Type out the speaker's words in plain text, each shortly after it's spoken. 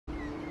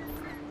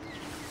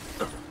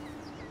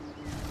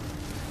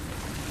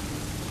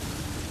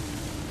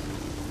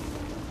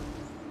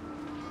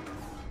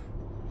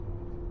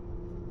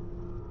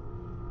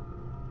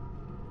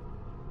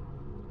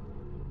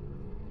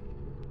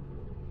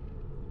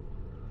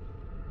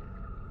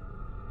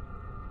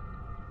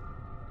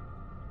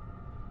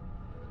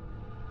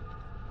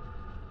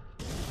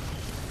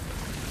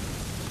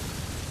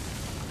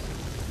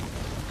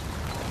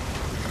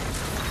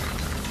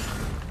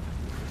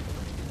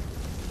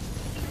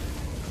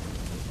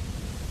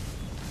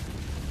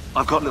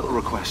I've got a little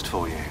request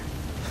for you.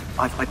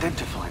 I've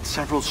identified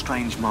several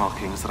strange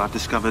markings that I've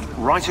discovered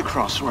right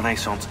across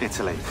Renaissance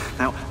Italy.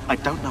 Now, I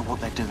don't know what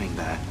they're doing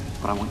there,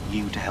 but I want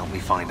you to help me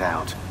find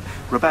out.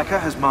 Rebecca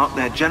has marked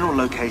their general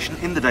location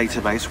in the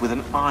database with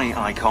an eye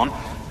icon,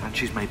 and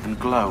she's made them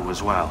glow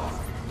as well.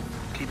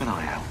 Keep an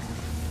eye out.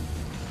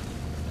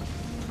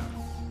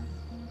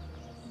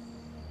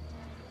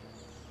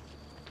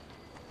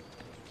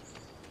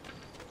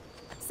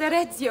 Ser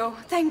Ezio,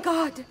 thank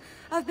God!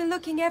 I've been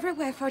looking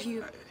everywhere for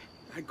you.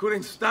 I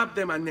couldn't stop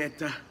them,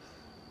 Annetta.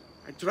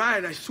 I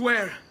tried, I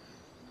swear.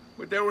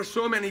 But there were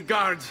so many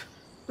guards.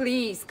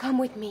 Please, come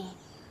with me.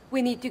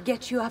 We need to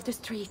get you off the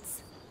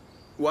streets.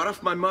 What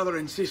of my mother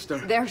and sister?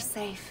 They're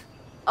safe.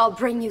 I'll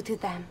bring you to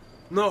them.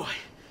 No.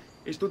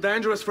 It's too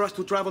dangerous for us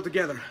to travel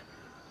together.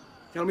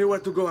 Tell me where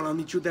to go and I'll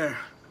meet you there.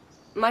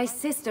 My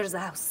sister's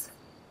house.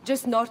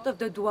 Just north of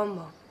the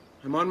Duomo.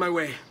 I'm on my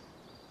way.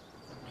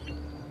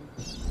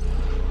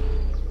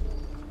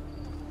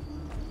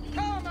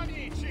 Come,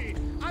 amici!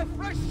 A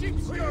fresh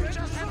ship's steering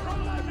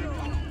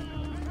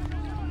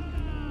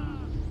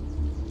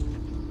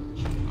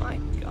My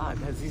God,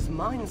 has his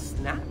mind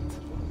snapped?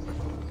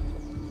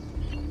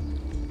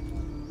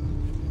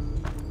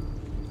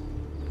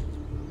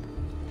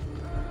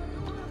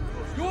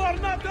 You are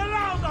not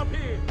allowed up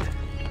here!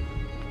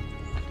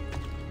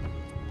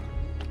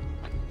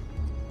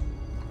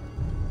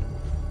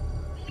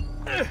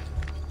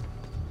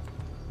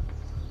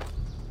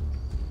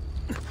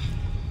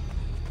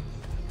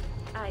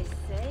 I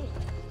say.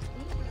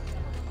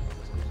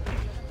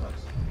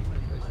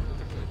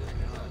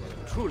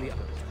 Truly.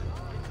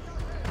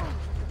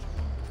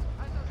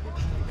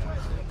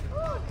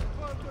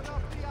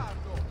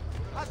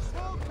 A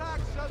small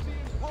tax shall be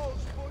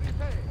imposed for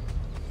repair.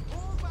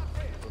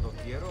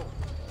 Condottiero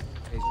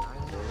is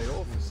the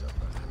officer.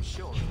 I'm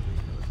sure.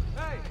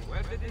 Hey,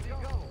 where did it go?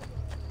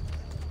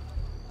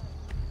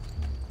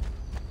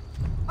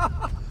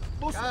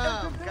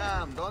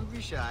 Come, don't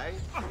be shy.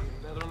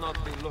 Better not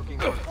be looking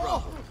for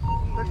trouble.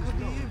 That could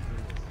be him.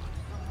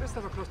 Let's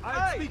have a close.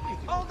 I'll speak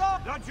with you. Hold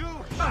on! Don't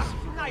you?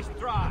 Nice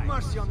try.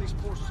 Mercy on this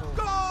poor soul.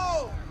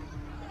 Go!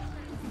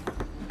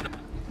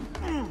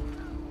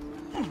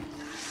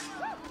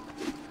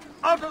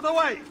 Out of the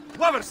way!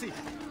 Muoversi!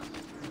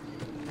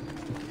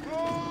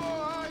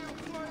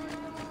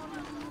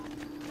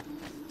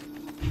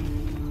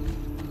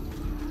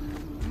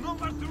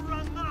 Nowhere to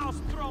run now,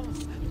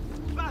 Strons!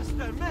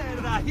 Faster,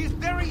 merda!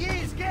 There he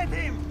is! Get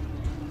him!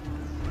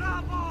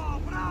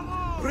 Bravo!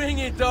 Bravo! Bring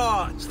it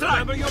on! Strike!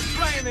 Remember your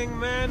training,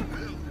 man!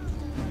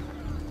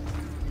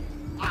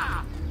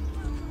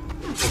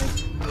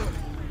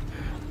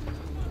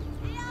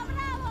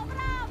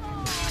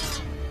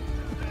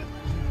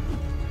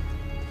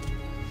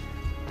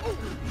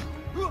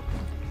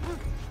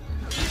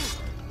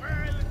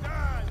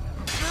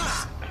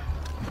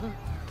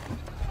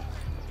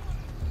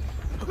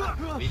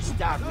 We'll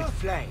start with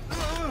flames,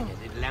 and a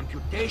little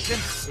amputation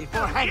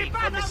before hanging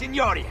from the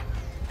Signoria.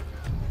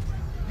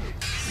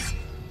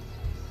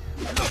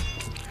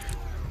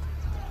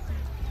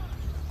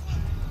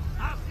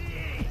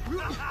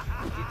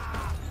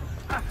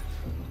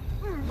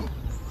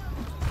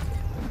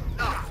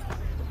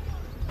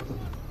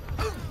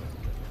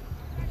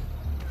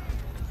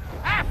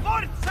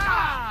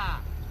 Forza!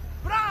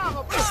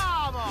 Bravo,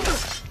 bravo!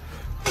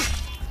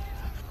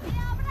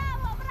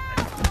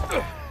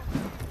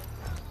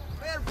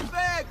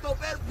 Perfecto,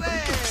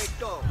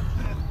 perfecto.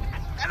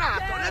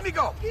 Renato, let me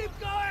go. Keep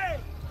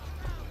going!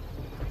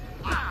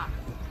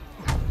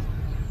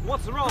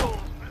 What's wrong?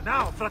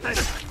 Now,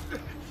 fratello!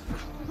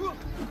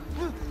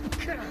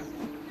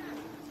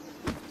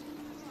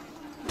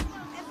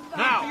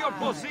 Now, your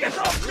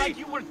position, like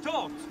you were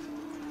taught.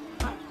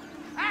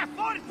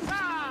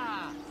 Forza!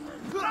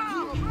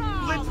 Bravo,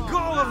 bravo! Let go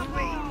of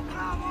me!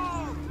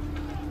 Bravo!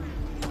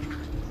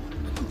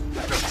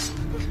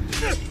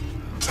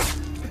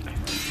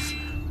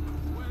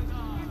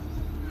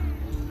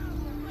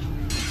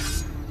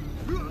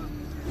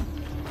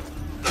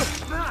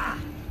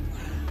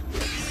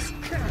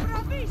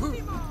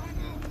 Bravissimo!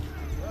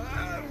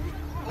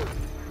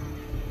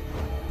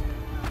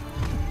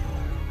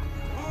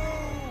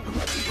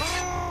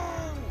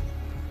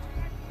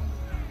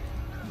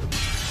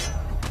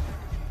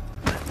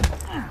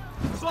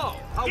 So,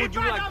 how would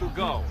you like to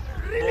go?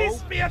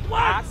 Release me at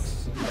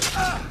once!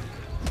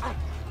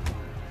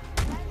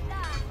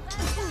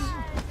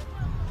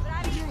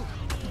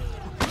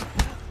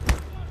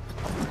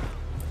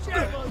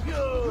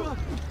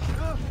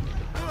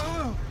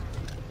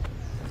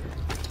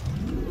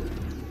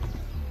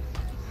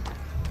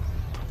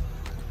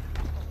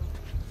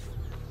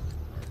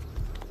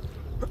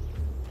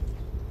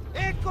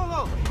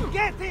 Eccolo!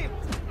 Get him!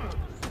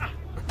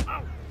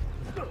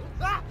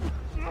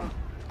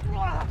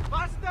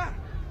 Faster!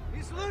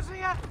 He's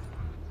losing it!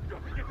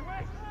 Get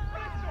away!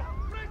 Presto!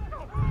 Presto!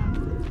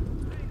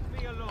 Leave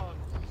me alone!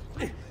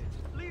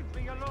 Leave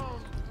me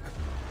alone!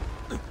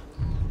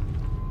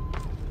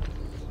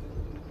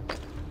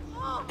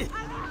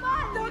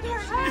 Don't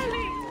hurt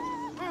me!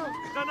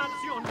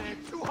 Dannazione!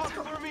 Too hot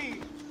for me!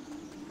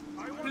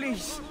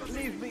 Please,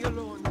 leave me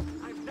alone.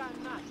 I've done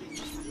nothing.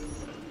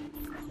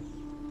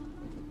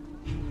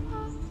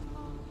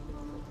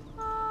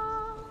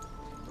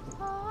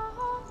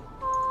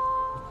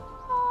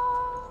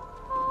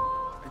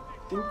 I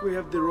think we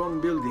have the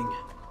wrong building.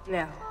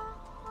 No.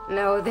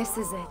 No, this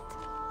is it.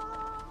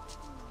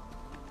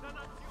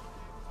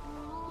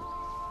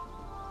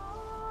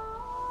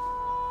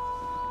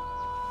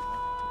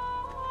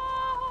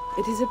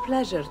 It is a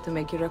pleasure to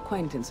make your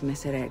acquaintance,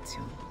 Messer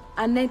Ezio.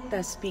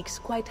 Annetta speaks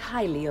quite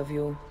highly of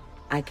you.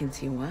 I can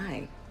see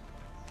why.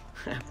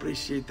 I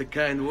appreciate the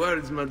kind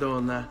words,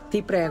 Madonna.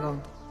 Ti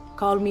prego,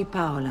 call me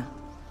Paola.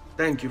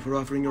 Thank you for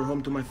offering your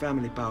home to my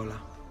family,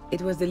 Paola.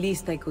 It was the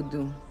least I could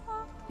do.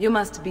 You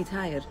must be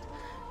tired.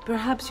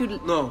 Perhaps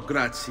you'd... No,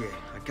 grazie.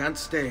 I can't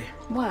stay.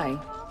 Why?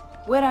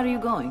 Where are you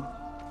going?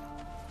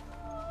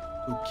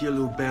 To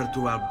kill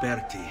Uberto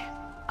Alberti.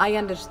 I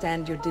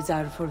understand your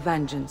desire for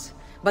vengeance,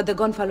 but the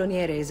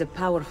Gonfaloniere is a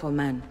powerful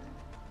man.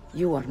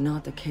 You are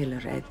not a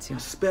killer,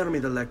 Ezio. Spare me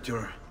the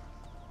lecture.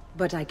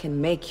 But I can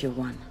make you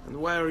one. And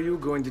why are you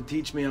going to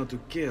teach me how to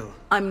kill?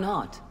 I'm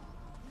not.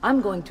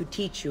 I'm going to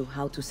teach you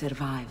how to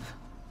survive.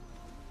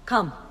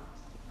 Come.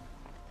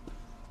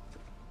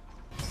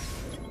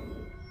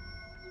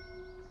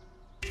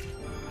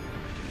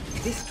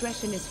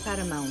 Discretion is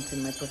paramount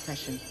in my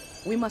profession.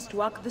 We must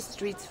walk the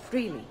streets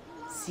freely,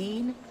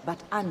 seen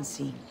but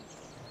unseen.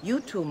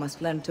 You too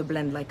must learn to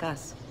blend like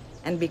us,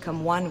 and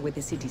become one with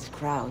the city's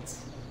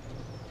crowds.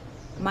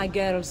 My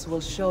girls will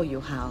show you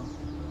how.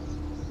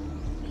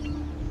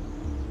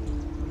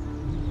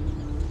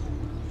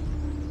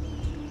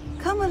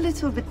 Come a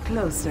little bit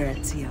closer,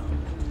 Ezio.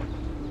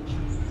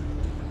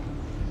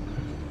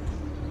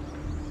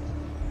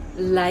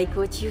 Like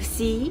what you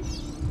see?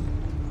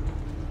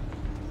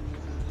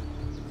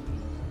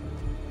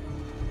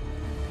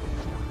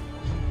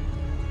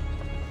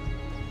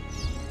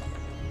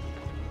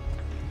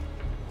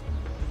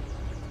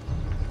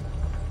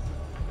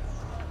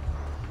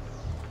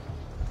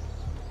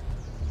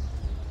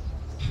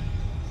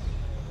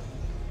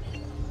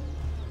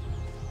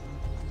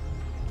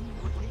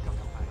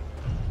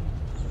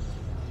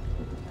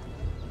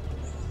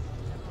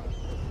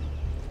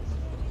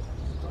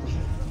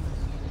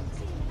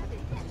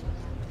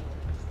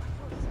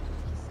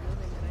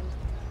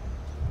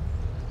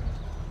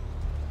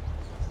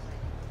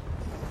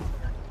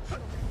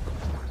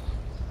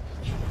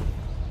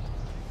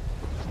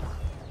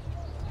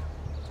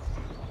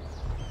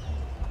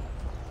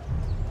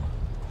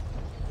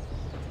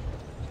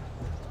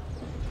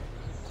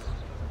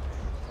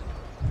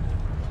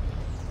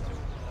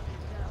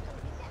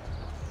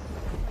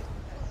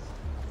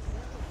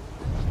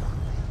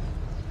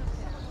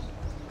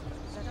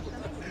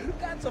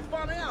 That's a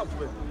funny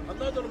outfit.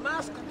 Another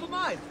mask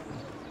tonight.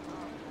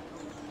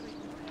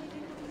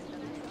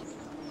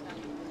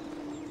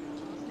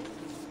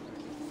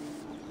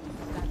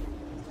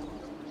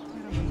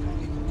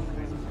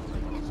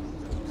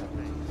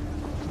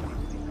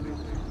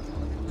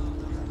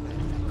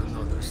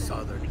 Another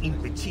southern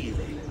imbecile.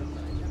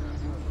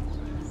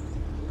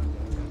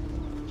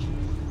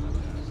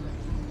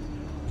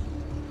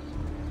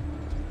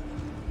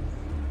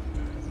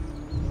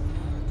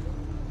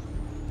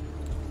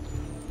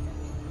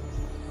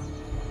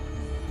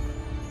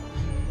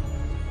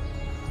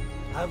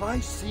 Have I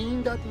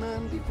seen that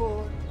man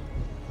before?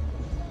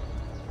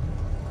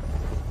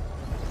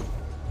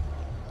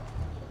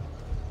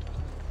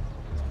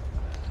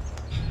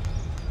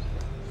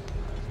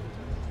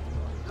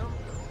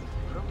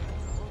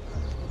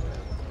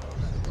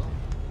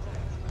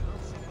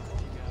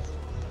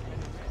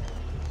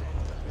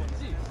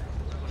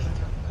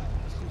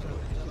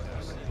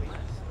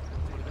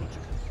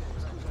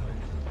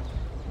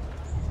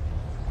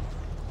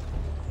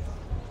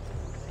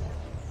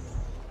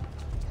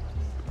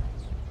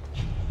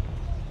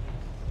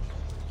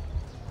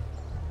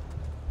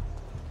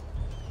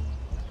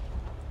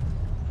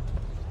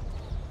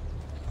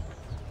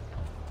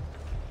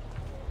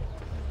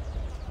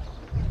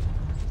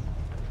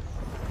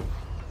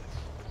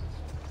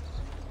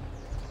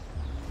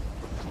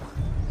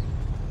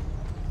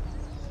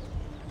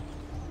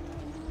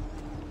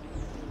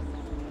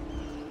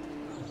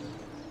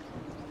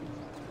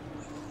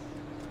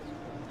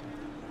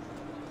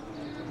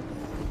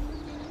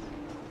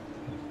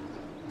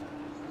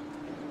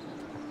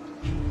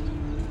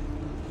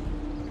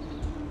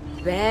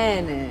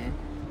 Bene.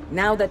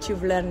 Now that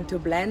you've learned to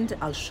blend,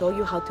 I'll show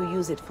you how to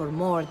use it for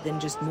more than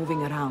just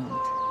moving around.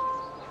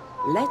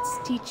 Let's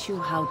teach you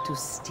how to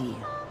steal.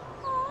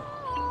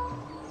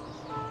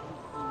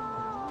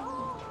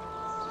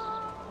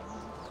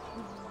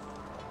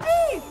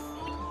 Thief!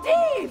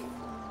 Thief!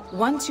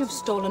 Once you've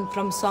stolen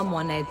from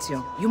someone,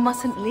 Ezio, you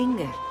mustn't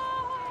linger.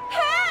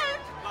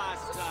 Help!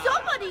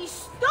 Somebody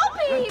stop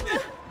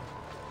him!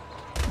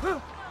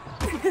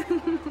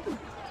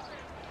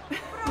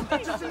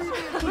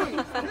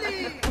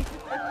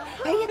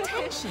 Pay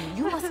attention.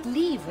 You must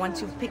leave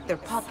once you've picked their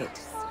pocket.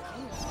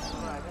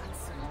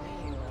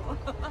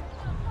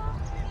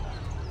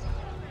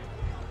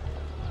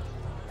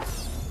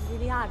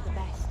 Really are the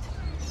best.